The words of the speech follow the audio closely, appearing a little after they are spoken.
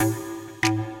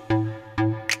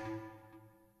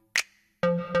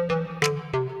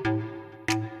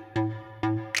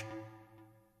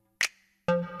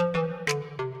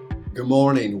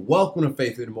morning. Welcome to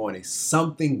Faith in the Morning.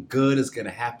 Something good is going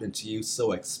to happen to you,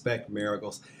 so expect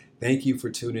miracles. Thank you for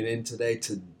tuning in today.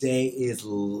 Today is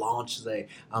launch day.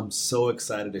 I'm so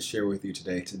excited to share with you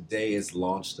today. Today is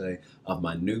launch day of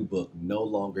my new book, No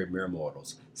Longer Mere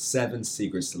Mortals, 7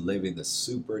 Secrets to Living the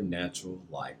Supernatural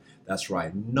Life. That's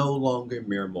right, No Longer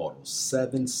Mere Mortals,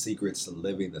 7 Secrets to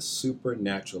Living the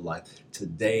Supernatural Life.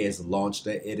 Today is launch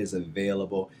day. It is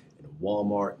available in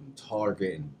Walmart and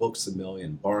Target and Books A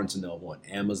Million, Barnes & Noble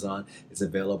and Amazon. It's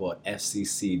available at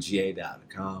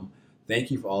fccga.com.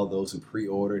 Thank you for all those who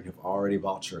pre-ordered and have already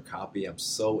bought your copy. I'm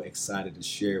so excited to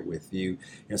share it with you.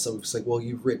 And some people say, well,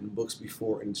 you've written books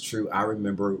before, and it's true. I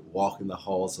remember walking the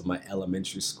halls of my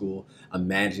elementary school,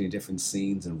 imagining different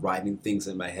scenes and writing things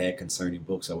in my head concerning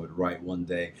books I would write one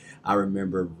day. I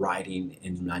remember writing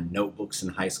in my notebooks in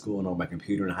high school and on my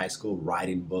computer in high school,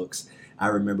 writing books. I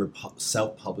remember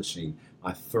self-publishing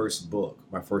my first book,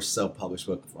 my first self-published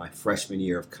book, my freshman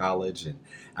year of college. And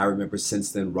I remember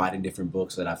since then writing different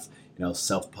books that I've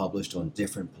self-published on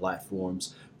different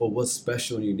platforms. But what's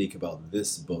special and unique about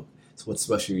this book, so what's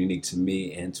special and unique to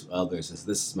me and to others, is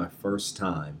this is my first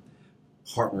time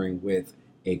partnering with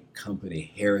a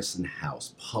company, Harrison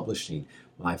House, publishing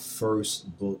my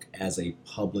first book as a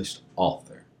published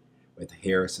author with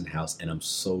Harrison House. And I'm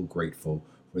so grateful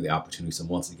for the opportunity. So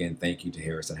once again, thank you to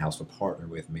Harrison House for partnering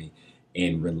with me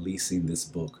in releasing this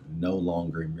book, No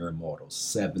Longer Mere Mortals,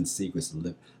 7 Secrets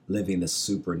to Living the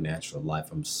Supernatural Life.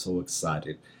 I'm so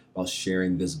excited about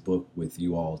sharing this book with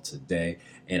you all today,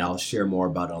 and I'll share more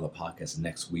about it on the podcast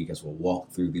next week as we'll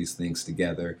walk through these things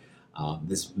together.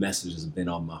 This message has been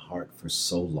on my heart for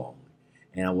so long,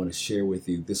 and I want to share with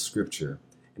you this scripture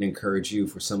and encourage you.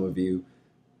 For some of you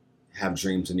have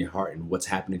dreams in your heart, and what's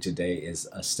happening today is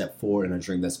a step forward in a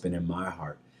dream that's been in my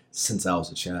heart since I was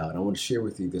a child. And I want to share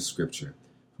with you this scripture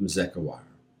from Zechariah.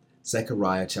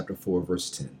 Zechariah chapter 4, verse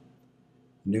 10.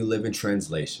 New Living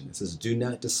Translation. It says, "Do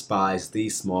not despise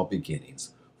these small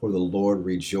beginnings, for the Lord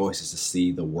rejoices to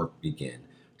see the work begin,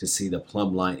 to see the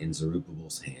plumb line in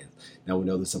Zerubbabel's hand." Now we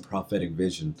know this is a prophetic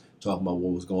vision talking about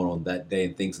what was going on that day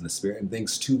and things in the spirit and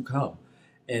things to come.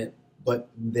 But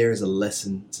there's a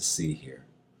lesson to see here.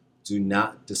 Do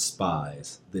not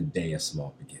despise the day of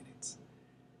small beginnings.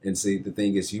 And see, the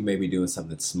thing is, you may be doing something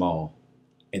that's small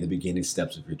in the beginning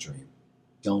steps of your dream.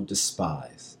 Don't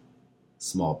despise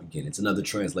small beginnings. Another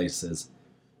translation says,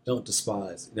 don't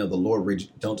despise,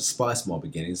 don't despise small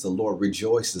beginnings. The Lord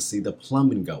rejoices to see the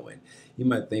plumbing go in. You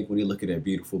might think when you look at a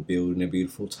beautiful building, a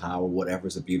beautiful tower, whatever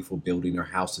is a beautiful building or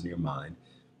house in your mind,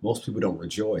 most people don't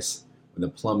rejoice when the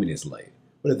plumbing is laid.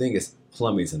 But the thing is,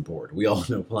 plumbing is important. We all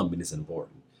know plumbing is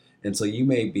important. And so you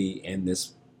may be in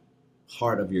this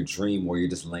part of your dream where you're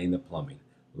just laying the plumbing,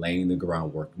 laying the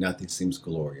groundwork. Nothing seems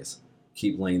glorious.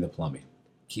 Keep laying the plumbing.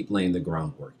 Keep laying the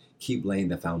groundwork. Keep laying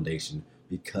the foundation,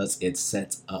 because it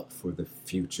sets up for the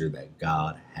future that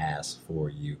God has for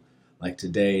you. Like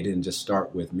today, it didn't just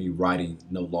start with me writing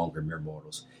No Longer Mere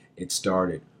Mortals. It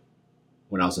started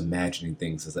when I was imagining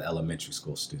things as an elementary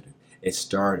school student. It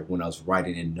started when I was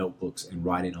writing in notebooks and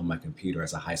writing on my computer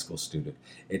as a high school student.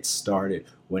 It started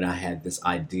when I had this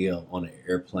idea on an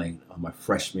airplane on my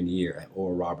freshman year at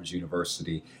Oral Roberts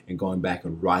University, and going back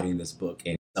and writing this book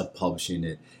and self-publishing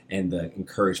it, and the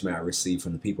encouragement I received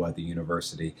from the people at the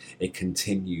university. It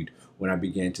continued when I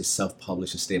began to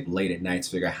self-publish and stay up late at night to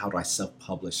figure out how do I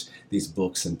self-publish these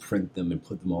books and print them and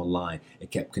put them online.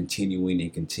 It kept continuing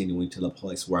and continuing to the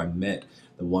place where I met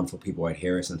the wonderful people at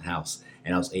Harrison House,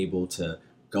 and I was able to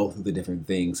go through the different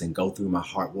things and go through my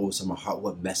heart. What was in my heart?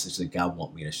 What message did God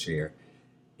want me to share?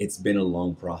 It's been a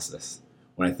long process.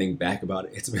 When I think back about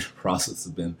it, it's been a process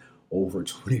that's been over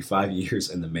 25 years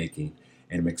in the making,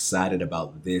 and I'm excited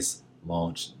about this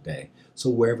launch day. So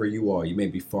wherever you are, you may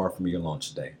be far from your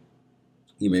launch day.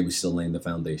 You may be still laying the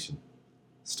foundation,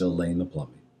 still laying the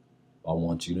plumbing. I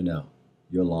want you to know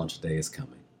your launch day is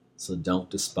coming. So don't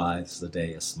despise the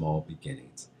day of small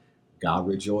beginnings. God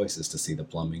rejoices to see the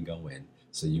plumbing go in,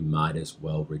 so you might as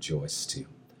well rejoice too.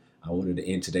 I wanted to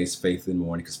end today's Faith in the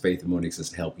Morning, because Faith in the Morning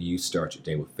exists to help you start your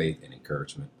day with faith and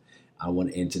encouragement. I want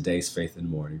to end today's Faith in the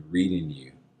Morning reading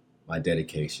you my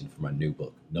dedication for my new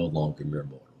book, No Longer Mere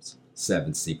Mortals,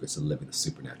 7 Secrets of Living a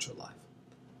Supernatural Life.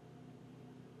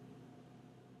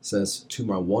 It says, "To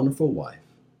my wonderful wife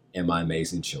and my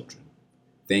amazing children,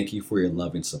 thank you for your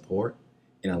loving support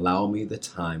and allow me the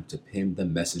time to pen the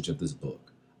message of this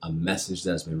book, a message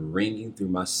that has been ringing through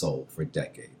my soul for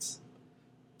decades.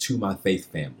 To my faith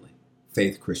family,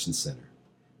 Faith Christian Center,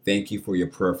 thank you for your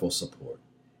prayerful support.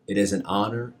 It is an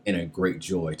honor and a great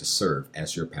joy to serve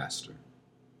as your pastor.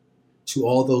 To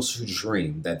all those who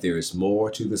dream that there is more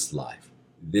to this life,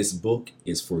 this book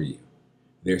is for you.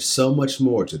 There's so much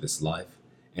more to this life,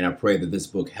 and I pray that this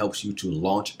book helps you to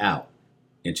launch out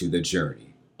into the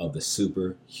journey of the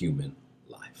superhuman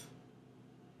life.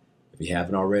 If you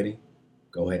haven't already,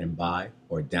 go ahead and buy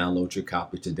or download your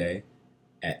copy today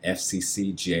at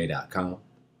fccga.com,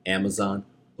 Amazon,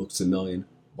 Books A Million,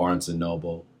 Barnes &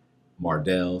 Noble,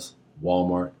 Mardel's,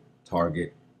 Walmart,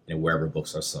 Target, and wherever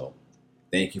books are sold.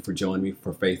 Thank you for joining me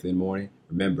for Faith in the Morning.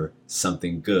 Remember,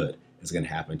 something good is going to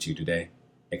happen to you today.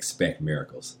 Expect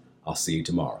miracles. I'll see you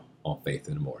tomorrow on Faith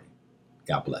in the Morning.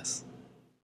 God bless.